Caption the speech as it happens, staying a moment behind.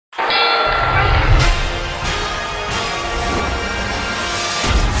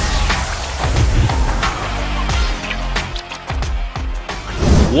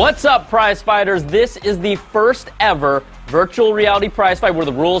What's up, prize fighters? This is the first ever virtual reality prize fight where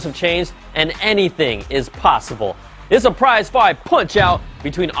the rules have changed and anything is possible. It's a prize fight punch out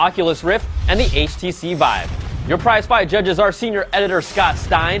between Oculus Rift and the HTC Vive. Your prize fight judges are senior editor Scott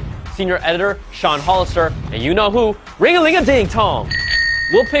Stein, senior editor Sean Hollister, and you know who, ring-a-ling-a-ding-tong.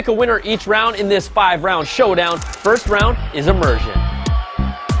 We'll pick a winner each round in this 5-round showdown. First round is Immersion.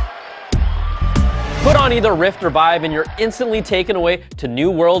 Put on either Rift or Vive and you're instantly taken away to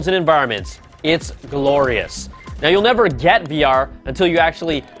new worlds and environments. It's glorious. Now you'll never get VR until you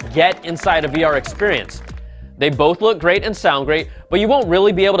actually get inside a VR experience. They both look great and sound great, but you won't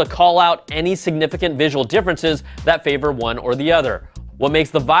really be able to call out any significant visual differences that favor one or the other. What makes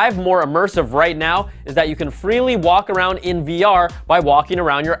the Vive more immersive right now is that you can freely walk around in VR by walking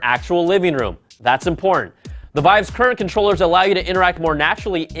around your actual living room. That's important. The Vive's current controllers allow you to interact more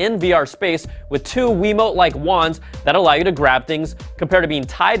naturally in VR space with two Wiimote-like wands that allow you to grab things, compared to being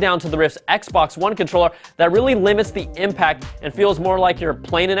tied down to the Rift's Xbox One controller that really limits the impact and feels more like you're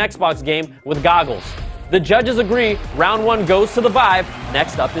playing an Xbox game with goggles. The judges agree, round one goes to the Vive.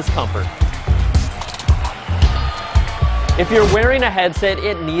 Next up is comfort. If you're wearing a headset,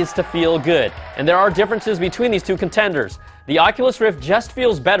 it needs to feel good, and there are differences between these two contenders. The Oculus Rift just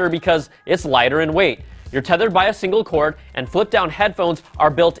feels better because it's lighter in weight. You're tethered by a single cord, and flip-down headphones are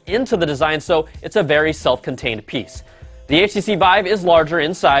built into the design, so it's a very self-contained piece. The HTC Vive is larger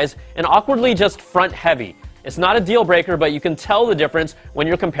in size and awkwardly just front-heavy. It's not a deal-breaker, but you can tell the difference when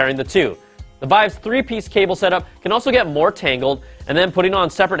you're comparing the two. The Vive's 3-piece cable setup can also get more tangled, and then putting on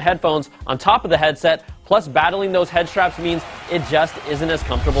separate headphones on top of the headset, plus battling those head straps means it just isn't as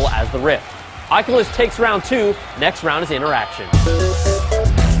comfortable as the Rift. Oculus takes round two. Next round is interaction.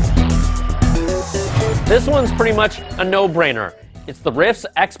 This one's pretty much a no-brainer. It's the Rift's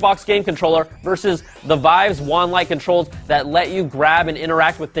Xbox game controller versus the Vive's wand-like controls that let you grab and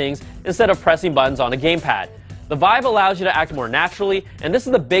interact with things instead of pressing buttons on a gamepad. The Vive allows you to act more naturally, and this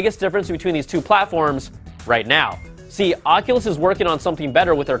is the biggest difference between these two platforms right now. See, Oculus is working on something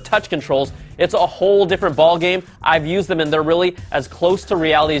better with their touch controls. It's a whole different ballgame. I've used them and they're really as close to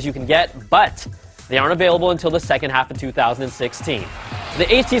reality as you can get, but they aren't available until the second half of 2016. The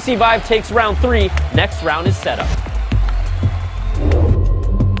HTC Vive takes round three. Next round is setup.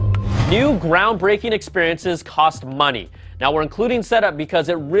 New groundbreaking experiences cost money. Now we're including setup because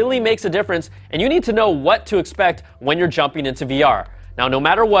it really makes a difference and you need to know what to expect when you're jumping into VR. Now no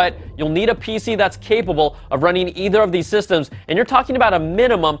matter what, you'll need a PC that's capable of running either of these systems, and you're talking about a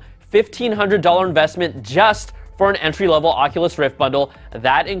minimum $1,500 investment just for an entry-level Oculus Rift bundle.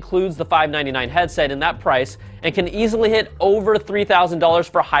 That includes the $599 headset in that price and can easily hit over $3,000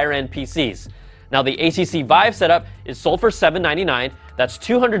 for higher-end PCs. Now the HTC Vive setup is sold for $799. That's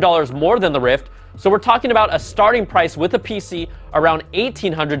 $200 more than the Rift. So we're talking about a starting price with a PC around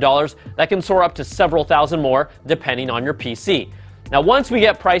 $1,800 that can soar up to several thousand more depending on your PC. Now once we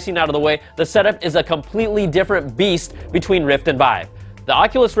get pricing out of the way, the setup is a completely different beast between Rift and Vive. The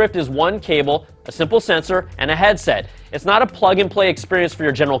Oculus Rift is one cable, a simple sensor, and a headset. It's not a plug-and-play experience for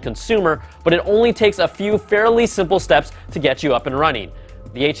your general consumer, but it only takes a few fairly simple steps to get you up and running.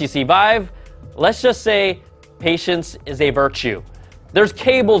 The HTC Vive, let's just say patience is a virtue. There's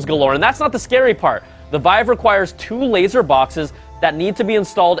cables galore, and that's not the scary part. The Vive requires two laser boxes that need to be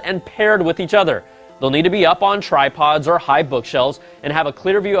installed and paired with each other. They'll need to be up on tripods or high bookshelves and have a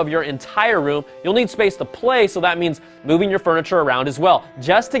clear view of your entire room. You'll need space to play, so that means moving your furniture around as well.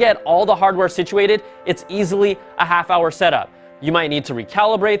 Just to get all the hardware situated, it's easily a half-hour setup. You might need to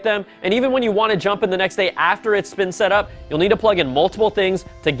recalibrate them, and even when you want to jump in the next day after it's been set up, you'll need to plug in multiple things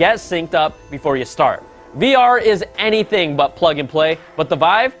to get synced up before you start. VR is anything but plug and play, but the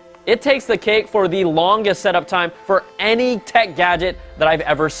Vive, it takes the cake for the longest setup time for any tech gadget that I've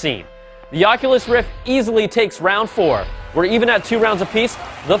ever seen. The Oculus Rift easily takes round four. We're even at 2 rounds apiece.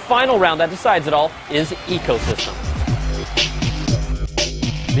 The final round that decides it all is ecosystem.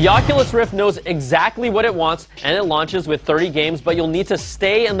 The Oculus Rift knows exactly what it wants, and it launches with 30 games, but you'll need to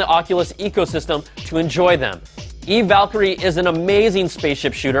stay in the Oculus ecosystem to enjoy them. Eve Valkyrie is an amazing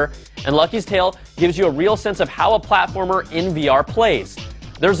spaceship shooter, and Lucky's Tale gives you a real sense of how a platformer in VR plays.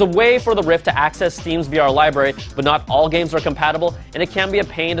 There's a way for the Rift to access Steam's VR library, but not all games are compatible, and it can be a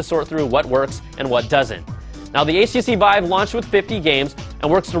pain to sort through what works and what doesn't. Now, the HTC Vive launched with 50 games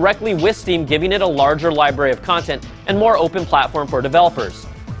and works directly with Steam, giving it a larger library of content and more open platform for developers.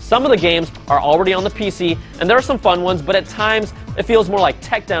 Some of the games are already on the PC, and there are some fun ones, but at times it feels more like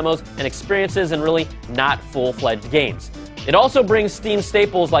tech demos and experiences and really not full-fledged games. It also brings Steam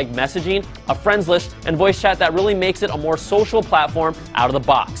staples like messaging, a friends list, and voice chat that really makes it a more social platform out of the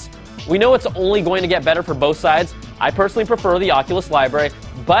box. We know it's only going to get better for both sides, I personally prefer the Oculus library,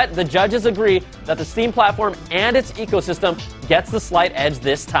 but the judges agree that the Steam platform and its ecosystem gets the slight edge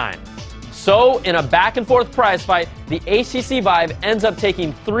this time. So, in a back-and-forth prize fight, the HTC Vive ends up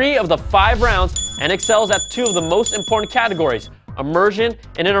taking 3 of the 5 rounds and excels at 2 of the most important categories, immersion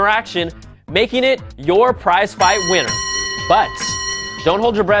and interaction, making it your prize fight winner. But don't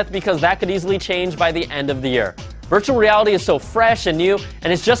hold your breath, because that could easily change by the end of the year. Virtual reality is so fresh and new,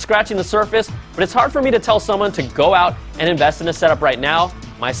 and it's just scratching the surface, but it's hard for me to tell someone to go out and invest in a setup right now.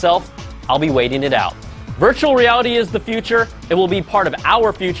 Myself, I'll be waiting it out. Virtual reality is the future. It will be part of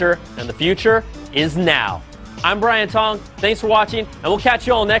our future, and the future is now. I'm Brian Tong. Thanks for watching, and we'll catch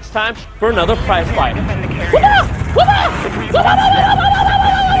you all next time for another prize fight.